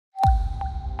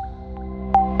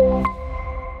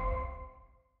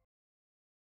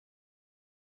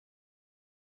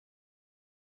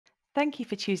Thank you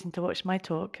for choosing to watch my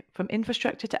talk, From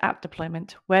Infrastructure to App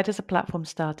Deployment, Where Does a Platform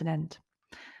Start and End?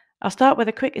 I'll start with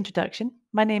a quick introduction.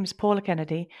 My name is Paula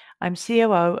Kennedy. I'm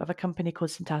COO of a company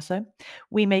called Syntasso.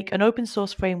 We make an open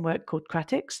source framework called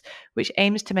Cratix, which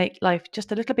aims to make life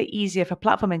just a little bit easier for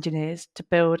platform engineers to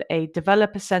build a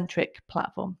developer-centric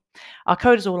platform. Our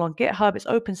code is all on GitHub, it's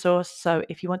open source, so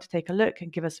if you want to take a look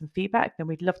and give us some feedback, then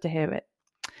we'd love to hear it.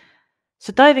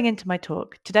 So diving into my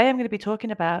talk, today I'm going to be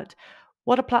talking about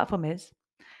what a platform is.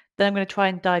 Then I'm going to try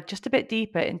and dive just a bit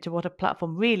deeper into what a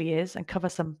platform really is and cover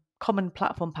some common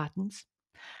platform patterns.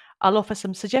 I'll offer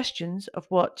some suggestions of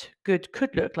what good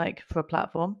could look like for a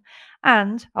platform,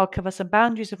 and I'll cover some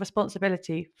boundaries of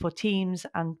responsibility for teams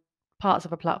and parts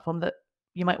of a platform that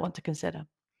you might want to consider.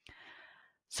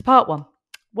 So part one,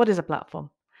 what is a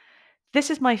platform? This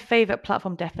is my favorite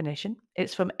platform definition.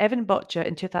 It's from Evan Botcher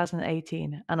in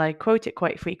 2018, and I quote it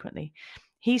quite frequently.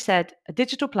 He said, a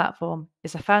digital platform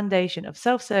is a foundation of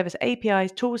self-service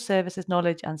APIs, tools, services,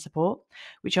 knowledge, and support,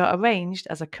 which are arranged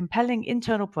as a compelling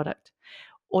internal product.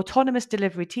 Autonomous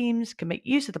delivery teams can make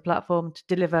use of the platform to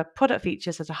deliver product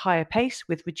features at a higher pace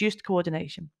with reduced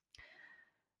coordination.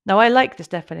 Now, I like this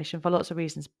definition for lots of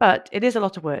reasons, but it is a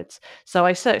lot of words. So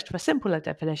I searched for a simpler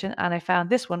definition and I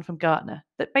found this one from Gartner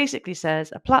that basically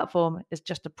says a platform is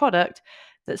just a product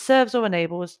that serves or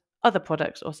enables other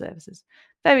products or services.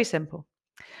 Very simple.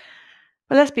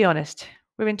 But let's be honest,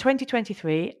 we're in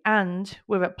 2023 and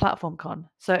we're at PlatformCon.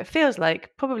 So it feels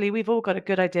like probably we've all got a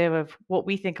good idea of what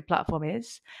we think a platform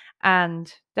is,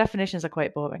 and definitions are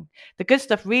quite boring. The good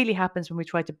stuff really happens when we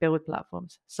try to build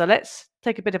platforms. So let's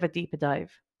take a bit of a deeper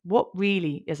dive. What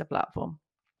really is a platform?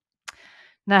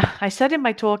 Now, I said in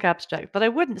my talk abstract that I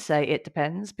wouldn't say it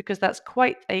depends because that's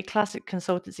quite a classic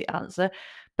consultancy answer,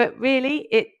 but really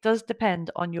it does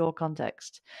depend on your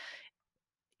context.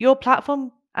 Your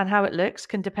platform and how it looks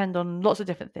can depend on lots of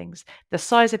different things. The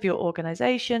size of your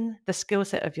organization, the skill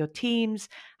set of your teams,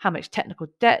 how much technical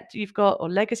debt you've got or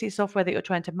legacy software that you're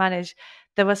trying to manage.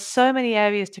 There are so many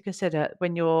areas to consider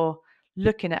when you're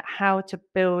looking at how to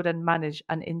build and manage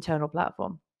an internal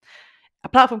platform. A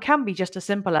platform can be just as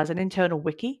simple as an internal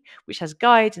wiki, which has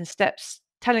guides and steps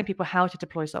telling people how to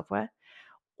deploy software.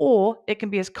 Or it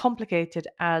can be as complicated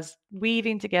as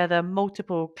weaving together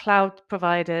multiple cloud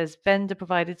providers, vendor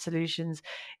provided solutions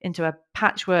into a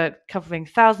patchwork covering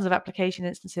thousands of application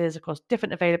instances across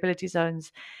different availability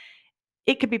zones.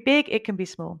 It can be big, it can be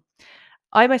small.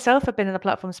 I myself have been in the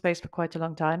platform space for quite a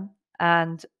long time,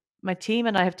 and my team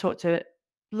and I have talked to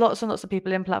lots and lots of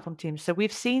people in platform teams. So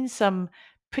we've seen some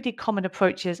pretty common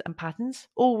approaches and patterns,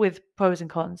 all with pros and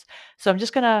cons. So I'm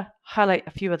just going to highlight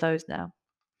a few of those now.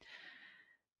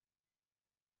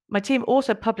 My team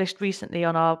also published recently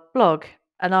on our blog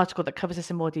an article that covers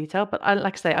this in more detail, but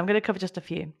like I say, I'm going to cover just a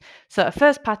few. So a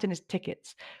first pattern is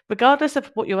tickets. Regardless of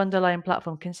what your underlying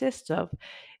platform consists of,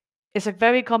 it's a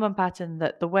very common pattern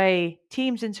that the way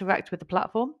teams interact with the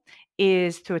platform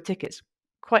is through a tickets,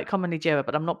 quite commonly Jira,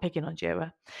 but I'm not picking on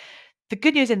Jira. The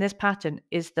good news in this pattern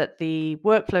is that the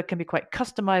workflow can be quite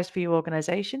customized for your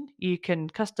organization. You can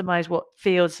customize what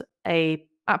fields a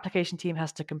application team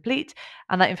has to complete,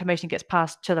 and that information gets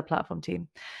passed to the platform team.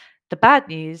 The bad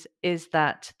news is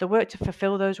that the work to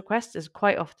fulfill those requests is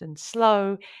quite often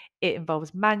slow, it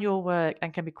involves manual work,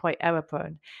 and can be quite error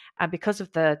prone. And because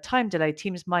of the time delay,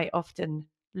 teams might often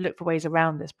look for ways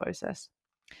around this process.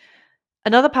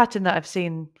 Another pattern that I've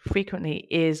seen frequently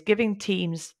is giving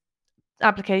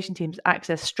application teams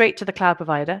access straight to the cloud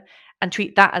provider and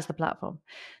treat that as the platform.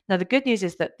 Now, the good news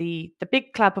is that the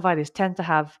big cloud providers tend to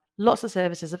have lots of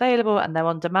services available and they're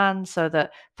on demand so that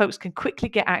folks can quickly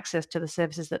get access to the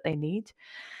services that they need.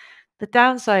 The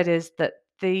downside is that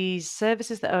these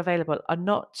services that are available are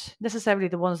not necessarily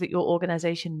the ones that your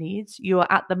organization needs. You are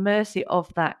at the mercy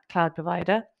of that cloud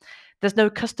provider. There's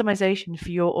no customization for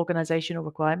your organizational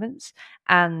requirements.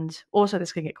 And also,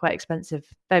 this can get quite expensive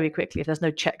very quickly if there's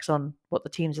no checks on what the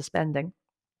teams are spending.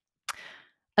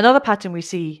 Another pattern we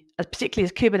see, particularly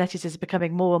as Kubernetes is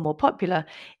becoming more and more popular,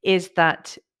 is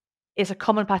that it's a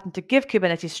common pattern to give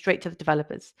Kubernetes straight to the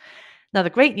developers. Now, the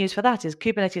great news for that is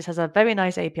Kubernetes has a very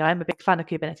nice API. I'm a big fan of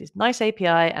Kubernetes. Nice API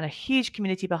and a huge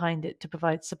community behind it to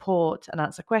provide support and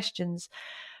answer questions.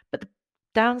 But the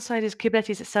downside is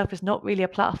Kubernetes itself is not really a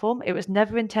platform. It was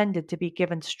never intended to be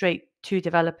given straight to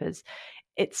developers.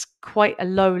 It's quite a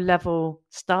low level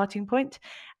starting point.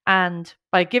 And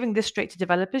by giving this straight to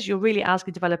developers, you're really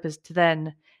asking developers to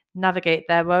then navigate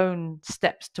their own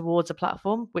steps towards a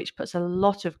platform, which puts a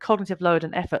lot of cognitive load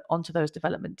and effort onto those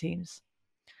development teams.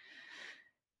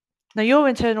 Now, your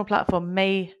internal platform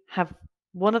may have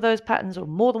one of those patterns or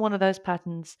more than one of those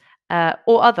patterns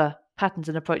or other patterns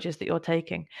and approaches that you're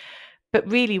taking. But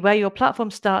really, where your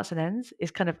platform starts and ends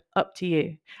is kind of up to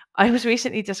you. I was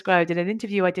recently described in an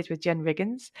interview I did with Jen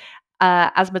Riggins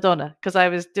as Madonna, because I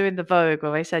was doing the Vogue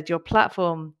where I said your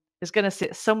platform is going to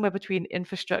sit somewhere between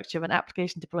infrastructure and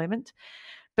application deployment.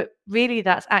 But really,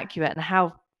 that's accurate, and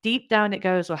how deep down it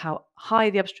goes or how high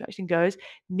the abstraction goes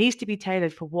needs to be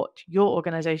tailored for what your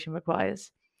organization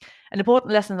requires. An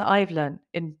important lesson that I've learned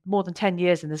in more than 10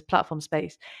 years in this platform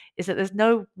space is that there's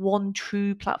no one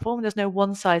true platform. There's no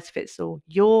one size fits all.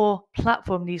 Your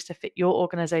platform needs to fit your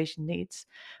organization needs.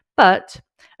 But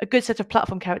a good set of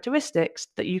platform characteristics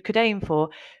that you could aim for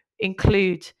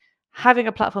include having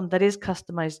a platform that is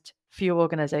customized for your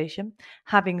organization,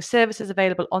 having services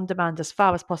available on demand as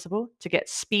far as possible to get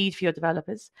speed for your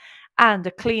developers, and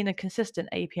a clean and consistent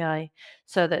API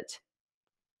so that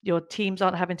your teams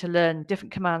aren't having to learn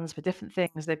different commands for different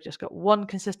things. They've just got one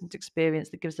consistent experience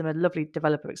that gives them a lovely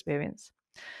developer experience.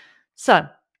 So,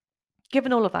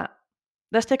 given all of that,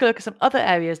 let's take a look at some other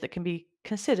areas that can be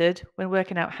considered when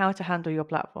working out how to handle your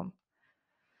platform.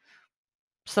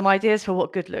 Some ideas for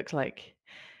what good looks like.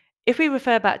 If we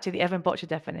refer back to the Evan Bottcher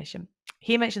definition,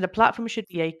 he mentioned the platform should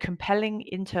be a compelling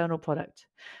internal product.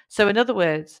 So, in other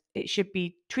words, it should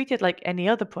be treated like any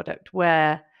other product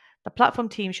where the platform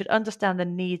team should understand the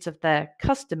needs of their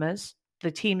customers,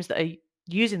 the teams that are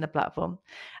using the platform,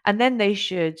 and then they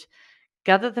should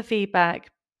gather the feedback,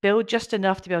 build just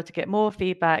enough to be able to get more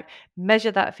feedback,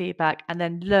 measure that feedback, and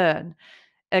then learn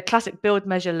a classic build,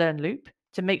 measure, learn loop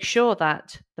to make sure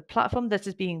that the platform that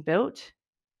is being built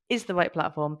is the right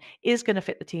platform, is going to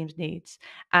fit the team's needs.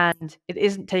 And it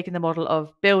isn't taking the model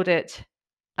of build it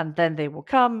and then they will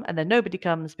come and then nobody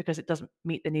comes because it doesn't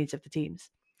meet the needs of the teams.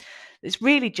 It's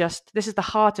really just, this is the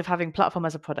heart of having platform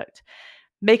as a product,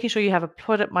 making sure you have a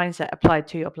product mindset applied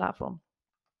to your platform.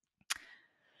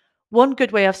 One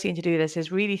good way I've seen to do this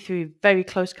is really through very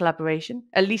close collaboration,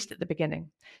 at least at the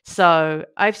beginning. So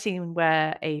I've seen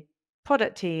where a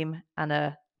product team and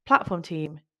a platform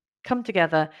team come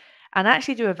together and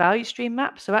actually do a value stream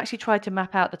map. So actually try to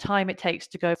map out the time it takes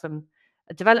to go from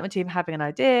a development team having an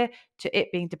idea to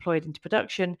it being deployed into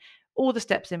production, all the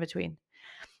steps in between.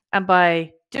 And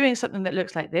by doing something that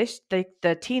looks like this,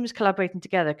 the teams collaborating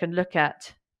together can look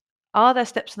at, are there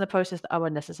steps in the process that are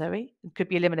unnecessary and could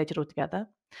be eliminated altogether?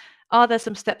 Are there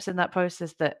some steps in that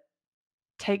process that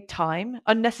take time,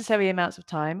 unnecessary amounts of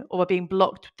time, or are being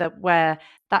blocked where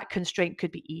that constraint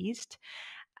could be eased?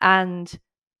 And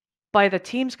by the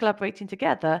teams collaborating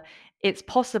together, it's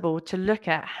possible to look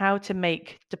at how to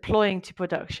make deploying to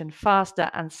production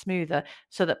faster and smoother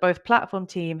so that both platform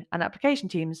team and application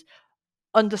teams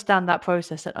understand that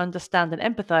process and understand and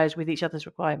empathize with each other's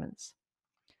requirements.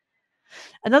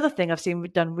 Another thing I've seen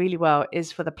done really well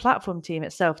is for the platform team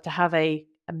itself to have a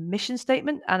mission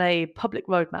statement and a public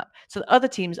roadmap so that other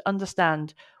teams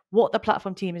understand what the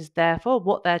platform team is there for,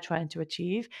 what they're trying to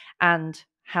achieve, and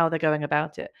how they're going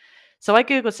about it. So I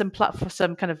Googled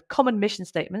some kind of common mission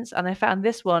statements, and I found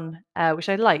this one, which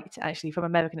I liked actually from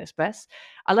American Express.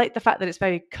 I like the fact that it's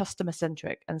very customer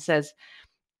centric and says,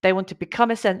 they want to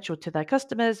become essential to their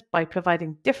customers by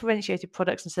providing differentiated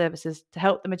products and services to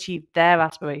help them achieve their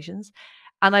aspirations.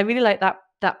 And I really like that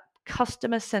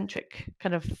customer-centric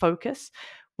kind of focus,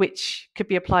 which could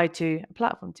be applied to a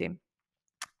platform team.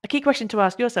 A key question to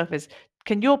ask yourself is,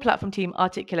 can your platform team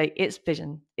articulate its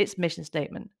vision, its mission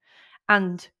statement?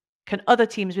 And can other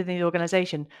teams within the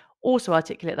organization also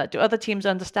articulate that? Do other teams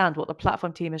understand what the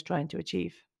platform team is trying to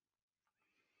achieve?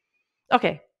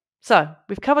 Okay, so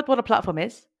we've covered what a platform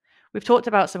is. We've talked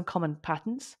about some common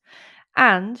patterns,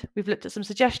 and we've looked at some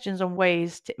suggestions on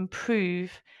ways to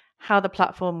improve how the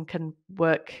platform can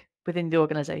work within the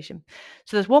organization.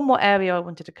 So there's one more area I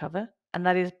wanted to cover, and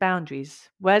that is boundaries.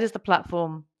 Where does the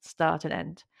platform start and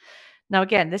end? Now,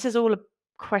 again, this is all a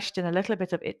question, a little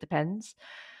bit of it depends.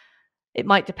 It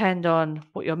might depend on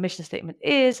what your mission statement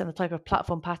is and the type of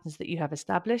platform patterns that you have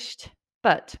established.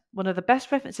 But one of the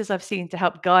best references I've seen to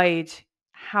help guide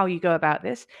how you go about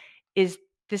this is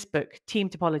this book, Team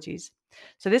Topologies.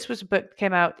 So this was a book that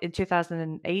came out in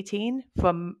 2018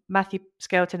 from Matthew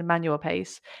Skelton and Manuel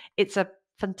Pace. It's a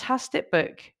fantastic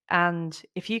book. And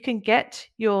if you can get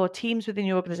your teams within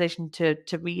your organization to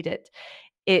read it,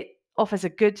 it offers a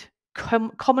good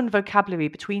common vocabulary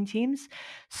between teams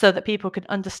so that people can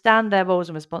understand their roles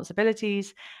and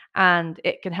responsibilities, and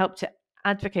it can help to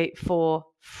advocate for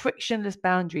frictionless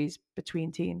boundaries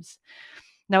between teams.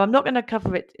 Now, I'm not going to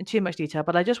cover it in too much detail,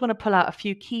 but I just want to pull out a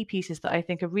few key pieces that I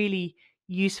think are really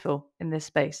useful in this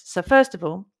space. So first of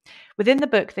all, within the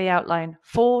book, they outline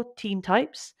 4 team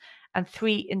types and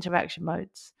 3 interaction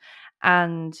modes.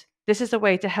 And This is a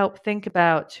way to help think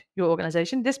about your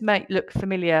organization. This might look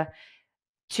familiar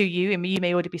to you, and you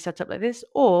may already be set up like this,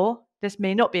 or this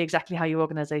may not be exactly how your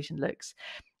organization looks.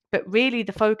 But really,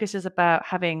 the focus is about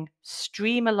having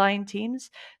stream-aligned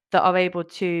teams that are able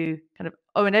to kind of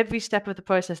own every step of the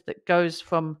process that goes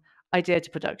from idea to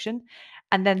production.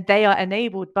 And then they are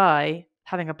enabled by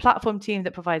having a platform team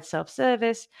that provides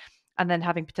self-service, and then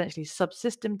having potentially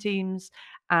subsystem teams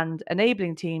and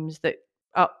enabling teams that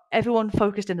are everyone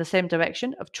focused in the same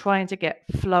direction of trying to get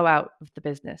flow out of the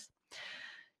business.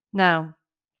 Now,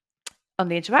 on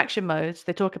the interaction modes,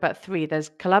 they talk about three. There's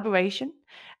collaboration,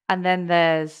 and then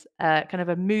there's kind of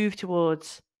a move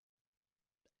towards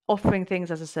offering things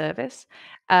as a service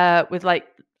with like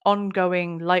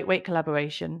ongoing lightweight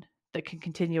collaboration that can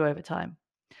continue over time.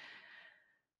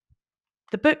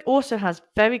 The book also has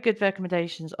very good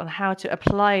recommendations on how to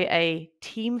apply a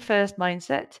team-first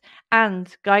mindset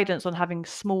and guidance on having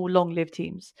small, long-lived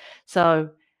teams.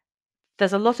 So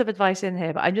there's a lot of advice in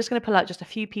here, but I'm just going to pull out just a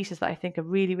few pieces that I think are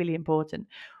really, really important.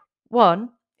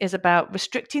 One is about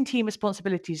restricting team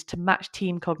responsibilities to match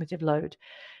team cognitive load.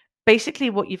 Basically,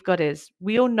 what you've got is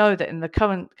we all know that in the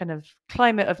current kind of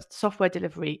climate of software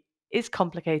delivery is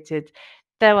complicated.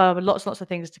 There are lots and lots of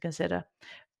things to consider.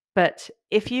 But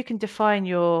if you can define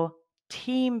your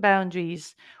team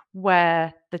boundaries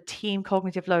where the team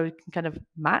cognitive load can kind of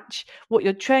match, what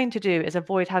you're trying to do is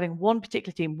avoid having one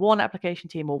particular team, one application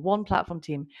team, or one platform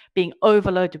team being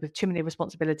overloaded with too many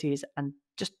responsibilities and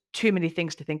just too many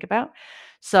things to think about.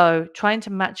 So trying to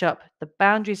match up the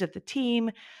boundaries of the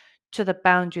team to the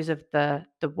boundaries of the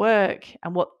work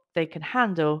and what they can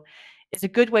handle is a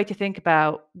good way to think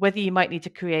about whether you might need to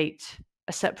create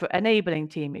a separate enabling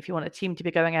team if you want a team to be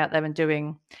going out there and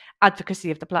doing advocacy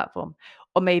of the platform,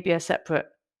 or maybe a separate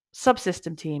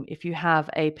subsystem team if you have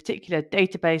a particular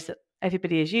database that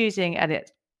everybody is using and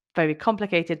it's very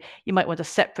complicated. You might want a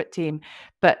separate team,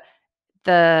 but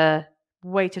the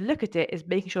way to look at it is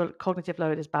making sure cognitive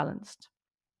load is balanced.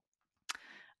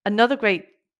 Another great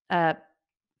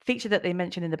feature that they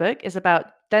mention in the book is about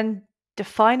then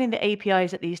defining the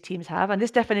APIs that these teams have. And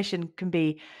this definition can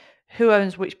be who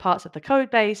owns which parts of the code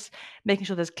base, making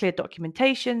sure there's clear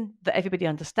documentation that everybody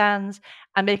understands,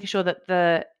 and making sure that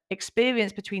the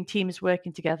experience between teams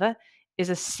working together is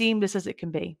as seamless as it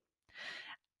can be.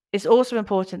 It's also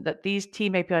important that these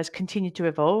team APIs continue to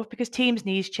evolve because teams'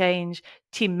 needs change,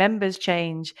 team members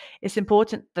change. It's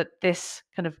important that this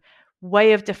kind of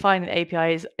way of defining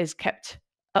APIs is kept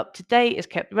up to date, is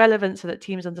kept relevant so that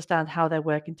teams understand how they're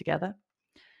working together.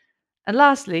 And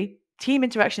lastly, team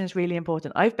interaction is really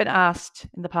important. I've been asked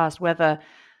in the past whether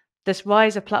this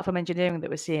rise of platform engineering that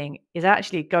we're seeing is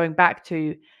actually going back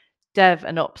to dev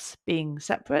and ops being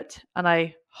separate. And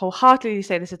I wholeheartedly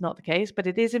say this is not the case, but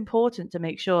it is important to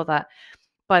make sure that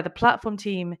by the platform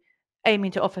team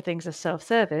aiming to offer things as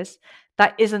self-service,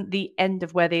 that isn't the end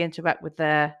of where they interact with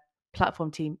their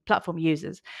platform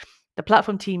users. The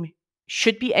platform team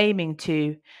should be aiming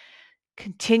to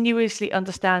continuously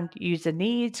understand user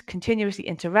needs, continuously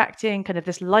interacting, kind of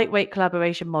this lightweight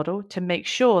collaboration model to make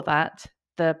sure that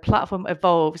the platform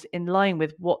evolves in line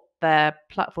with what their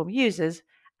platform users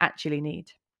actually need.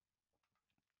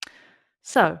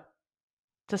 So,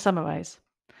 to summarize,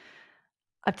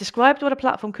 I've described what a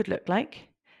platform could look like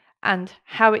and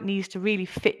how it needs to really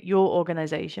fit your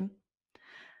organization.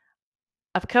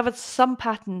 I've covered some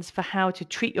patterns for how to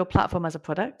treat your platform as a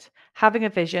product, having a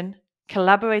vision,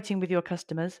 collaborating with your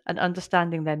customers, and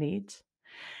understanding their needs.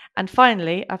 And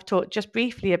finally, I've talked just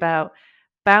briefly about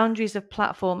boundaries of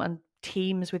platform and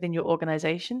teams within your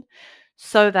organization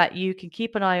so that you can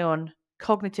keep an eye on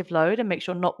cognitive load and make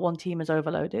sure not one team is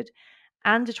overloaded,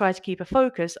 and to try to keep a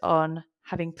focus on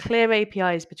having clear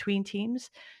APIs between teams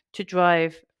to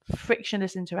drive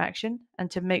frictionless interaction and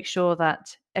to make sure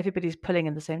that everybody's pulling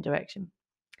in the same direction.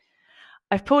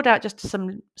 I've pulled out just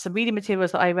some reading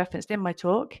materials that I referenced in my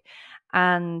talk,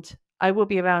 and I will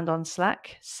be around on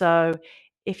Slack. So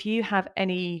if you have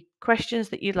any questions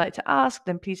that you'd like to ask,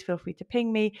 then please feel free to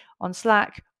ping me on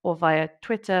Slack or via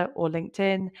Twitter or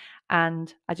LinkedIn.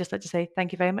 And I'd just like to say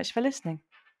thank you very much for listening.